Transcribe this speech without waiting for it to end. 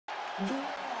One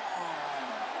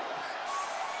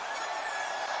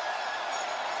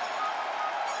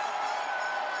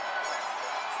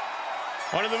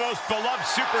of the most beloved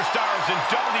superstars in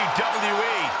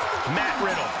WWE, Matt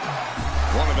Riddle.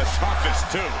 One of the toughest,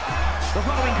 too. The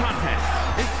following contest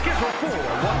is scheduled for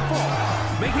one fall.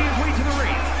 Making his way to the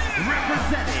ring,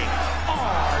 representing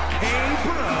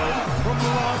RK-Bro from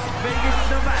Las Vegas,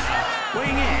 Nevada.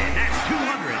 Weighing in at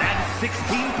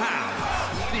 216 pounds,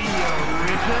 the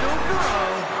original bro,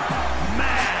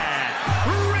 Matt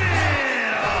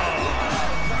Riddle.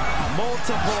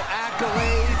 Multiple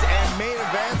accolades and main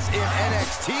events in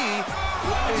NXT.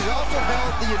 And he's also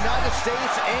held the United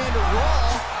States and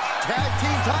Raw tag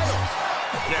team titles.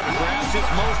 Yeah, but perhaps his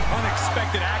most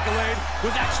unexpected accolade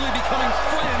was actually becoming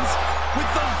friends with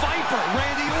the Viper,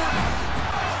 Randy Orton.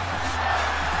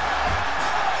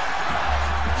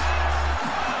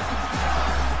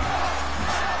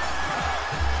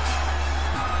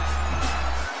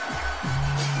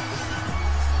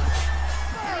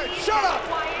 Shut up!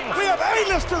 We have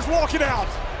A-listers walking out!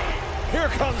 Here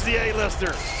comes the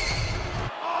A-lister.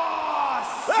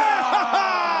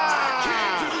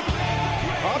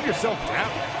 Calm yourself down.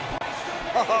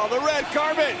 Oh, the red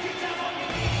carpet!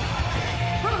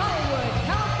 From Hollywood,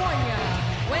 California,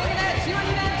 weighing in at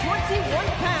 221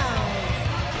 pounds,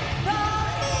 The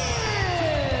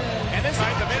Miz! And this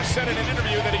night, The Miz said in an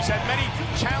interview that he's had many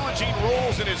challenging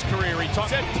roles in his career. He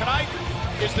said tonight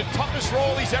is the toughest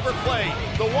role he's ever played,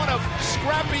 the one of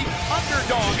scrappy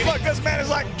underdog. Look, this man is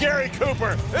like Gary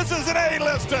Cooper. This is an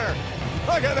A-lister.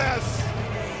 Look at this.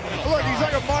 Look, he's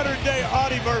like a modern-day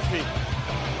Audie Murphy.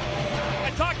 I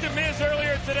talked to Miz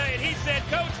earlier today, and he said,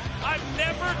 Coach, I've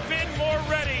never been more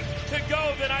ready to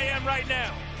go than I am right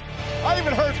now. I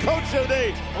even heard Coach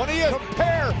today when he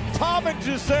compare Tom and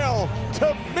Giselle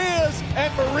to Miz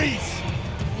and Maurice.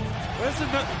 Listen,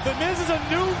 the Miz is a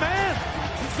new man.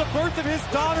 Since the birth of his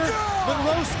daughter,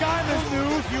 Monroe Sky, this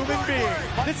new human being.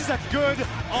 This is a good,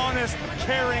 honest,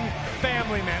 caring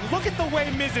family man. Look at the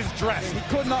way Miz is dressed. He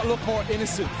could not look more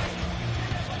innocent.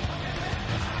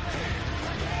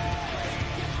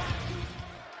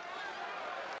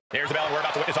 There's the bell, and we're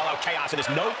about to witness all-out chaos in this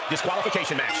no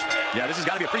disqualification match. Yeah, this has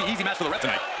got to be a pretty easy match for the ref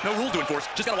tonight. No rules to enforce.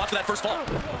 Just got to watch for that first fall.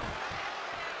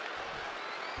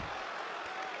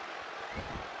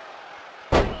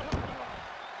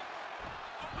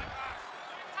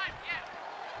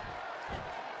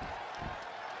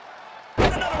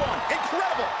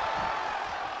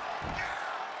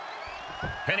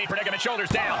 Penny predicament, shoulders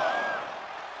down.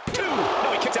 Two.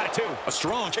 No, he kicks out at two. A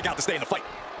strong kick out to stay in the fight.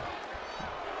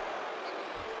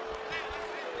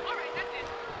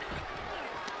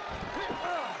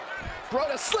 Bro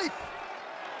to sleep.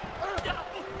 And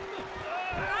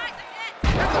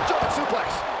the German suplex.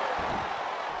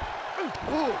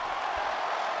 Ooh.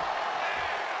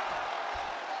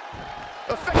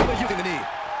 Effectively using the knee.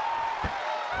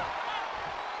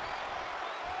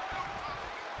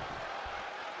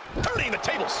 Turning the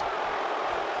tables.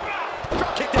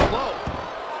 Drop kick down low.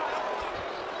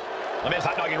 The Miz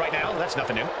hot dogging right now. That's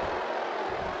nothing new.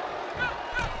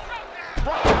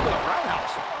 Brought down with a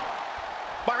roundhouse.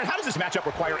 Byron, how does this matchup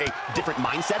require a different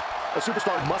mindset? A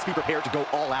superstar must be prepared to go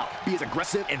all out. Be as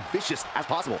aggressive and vicious as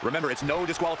possible. Remember, it's no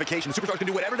disqualification. Superstars can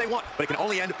do whatever they want, but it can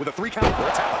only end with a 3 count or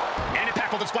a tap out. An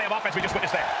impactful display of offense we just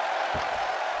witnessed there.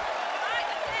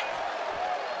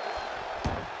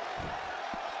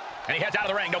 And he heads out of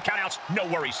the ring. No countouts, no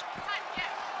worries.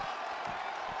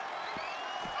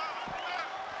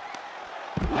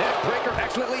 Neck breaker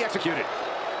excellently executed.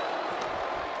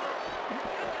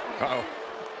 Uh-oh.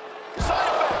 Side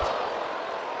effect.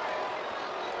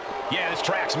 Yeah, this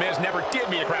tracks. Miz never did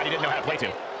meet a crowd he didn't know how to play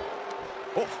to.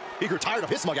 Oh, he grew tired of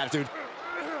his smug attitude.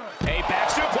 A back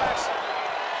suplex.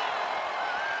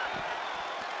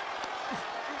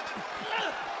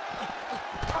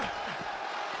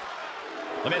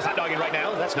 The Miz hot dogging right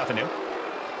now. That's nothing new.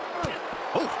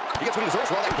 Oh, he gets what he deserves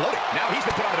for all that gloating. Now he's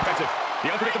been put on the defensive.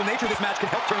 The unpredictable nature of this match can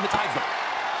help turn the tides, though.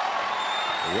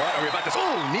 What are we about to see?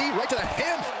 Oh, knee right to the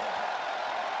ham.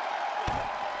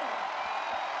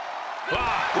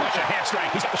 Crush a hamstring.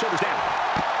 He's got the shoulders down.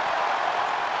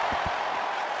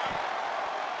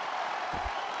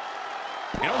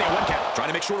 And only a 1 count. Trying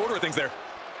to make short order of things there.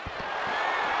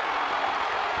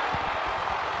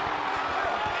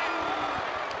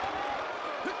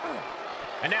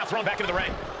 And now thrown back into the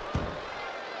ring.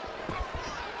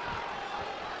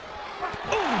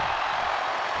 Ooh.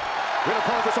 Riddle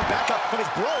calling for some backup from his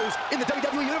bros in the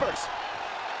WWE Universe.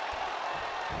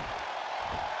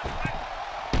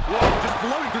 Whoa, just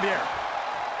floating through the air.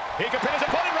 He can pin his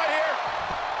opponent right here.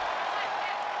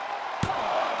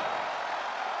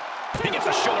 He gets the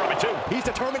a shoulder up it too. He's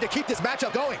determined to keep this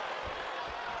matchup going.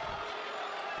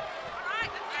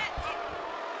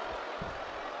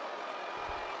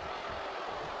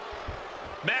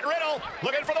 Matt Riddle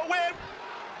looking for the win.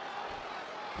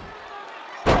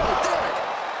 Oh, damn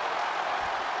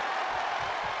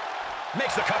it.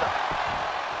 Makes the cover.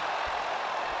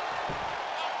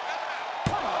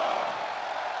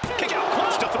 Kick out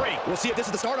close to 3. We'll see if this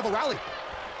is the start of a rally.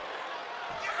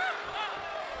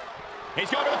 He's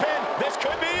going to the pin. This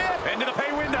could be it. Into the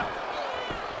pay window.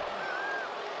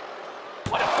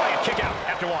 What a defiant kick out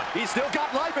after 1. He's still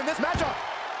got life in this matchup.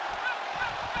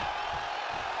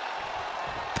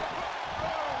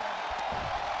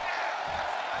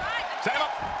 Set him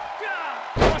up.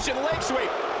 Russian leg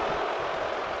sweep.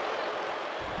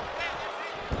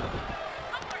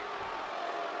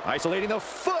 Isolating the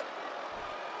foot.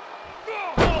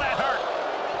 Oh, that hurt.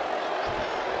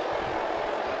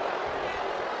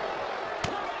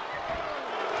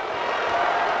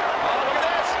 Oh, look at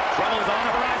this. Trouble is on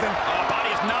the horizon. Our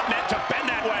body is not meant to bend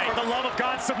that way. For the love of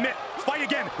God, submit. Fight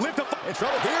again. Live to fight. In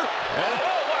trouble here. And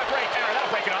Oh, what a great counter.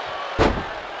 That'll break it up.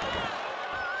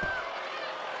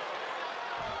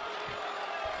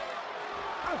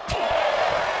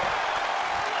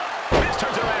 Miz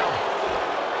turns it around.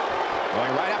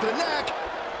 going right after the neck.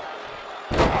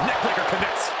 Neckbreaker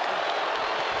connects.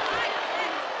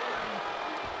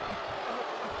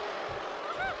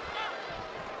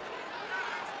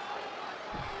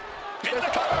 Into the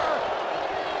cover.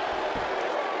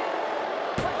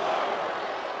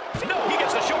 No, he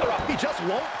gets the shoulder up. He just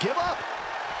won't give up.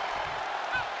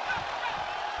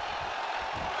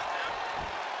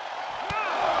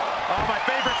 Oh, my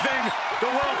favorite thing, the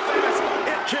world famous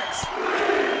it kicks.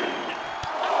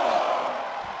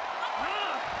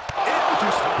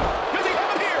 Does he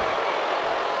have him here?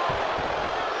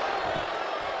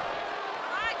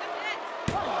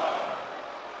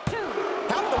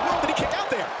 How in the world did he kick out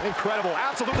there? Incredible,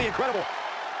 absolutely incredible.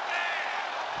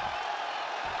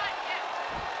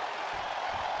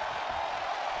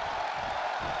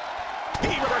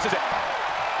 He reverses it.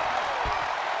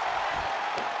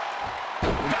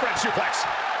 Red suplex.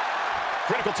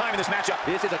 Critical time in this matchup.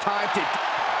 This is a time to...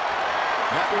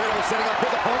 Matt Riddle setting up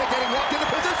his opponent, getting locked into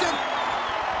position.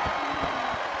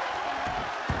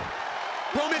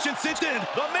 Pro mission cinched in.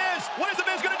 The Miz. What is the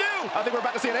Miz going to do? I think we're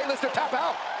about to see an A-lister tap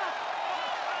out.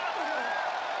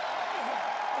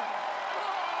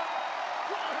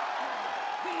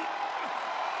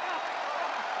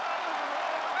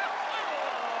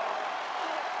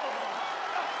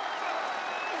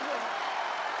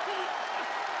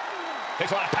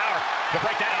 Takes a lot of power to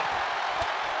break that up.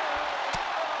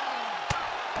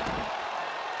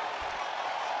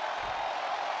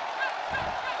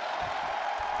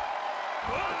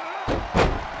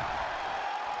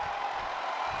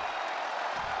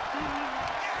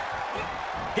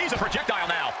 He's a projectile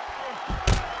now.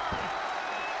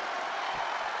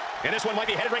 And this one might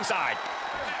be headed ringside.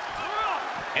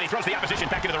 And he throws the opposition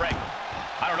back into the ring.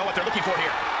 I don't know what they're looking for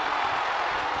here.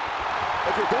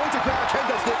 If you're going to grab a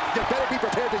kendo stick, you better be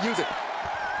prepared to use it.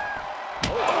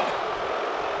 Oh.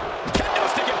 Kendo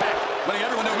stick impact. Letting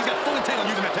everyone know he's got full intent on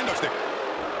using that kendo stick.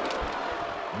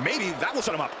 Maybe that will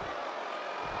shut him up.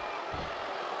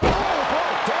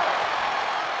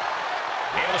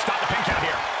 Able to stop the pin count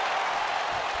here.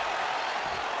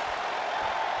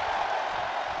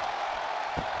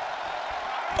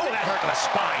 Oh, that hurt to the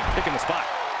spine. Picking the spot.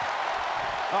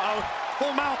 Uh-oh.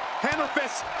 Full mount. Hammer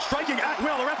fist. Striking at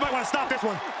will. The ref might want to stop this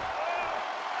one.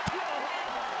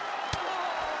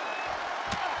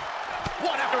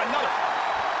 One after another.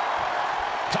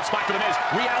 Tough spot for the Miz.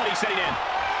 Reality setting in.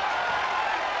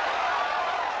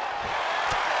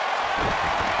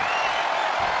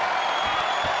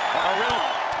 Riddle.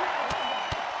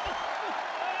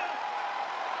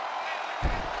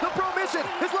 The Pro mission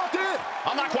is locked in.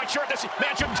 I'm not quite sure if this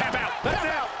man shouldn't tap out. That's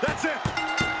out. That's it.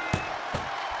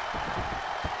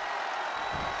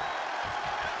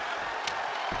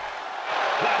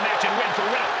 What a match and win for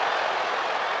Riddle.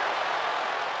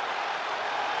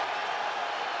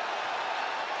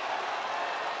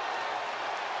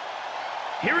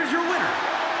 Here is your winner,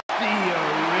 the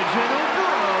original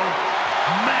Bro,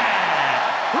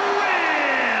 Matt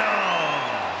Riddle.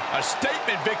 A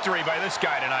statement victory by this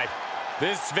guy tonight.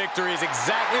 This victory is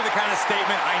exactly the kind of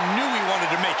statement I knew he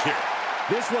wanted to make here.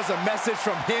 This was a message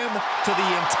from him to the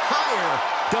entire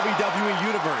WWE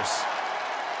Universe.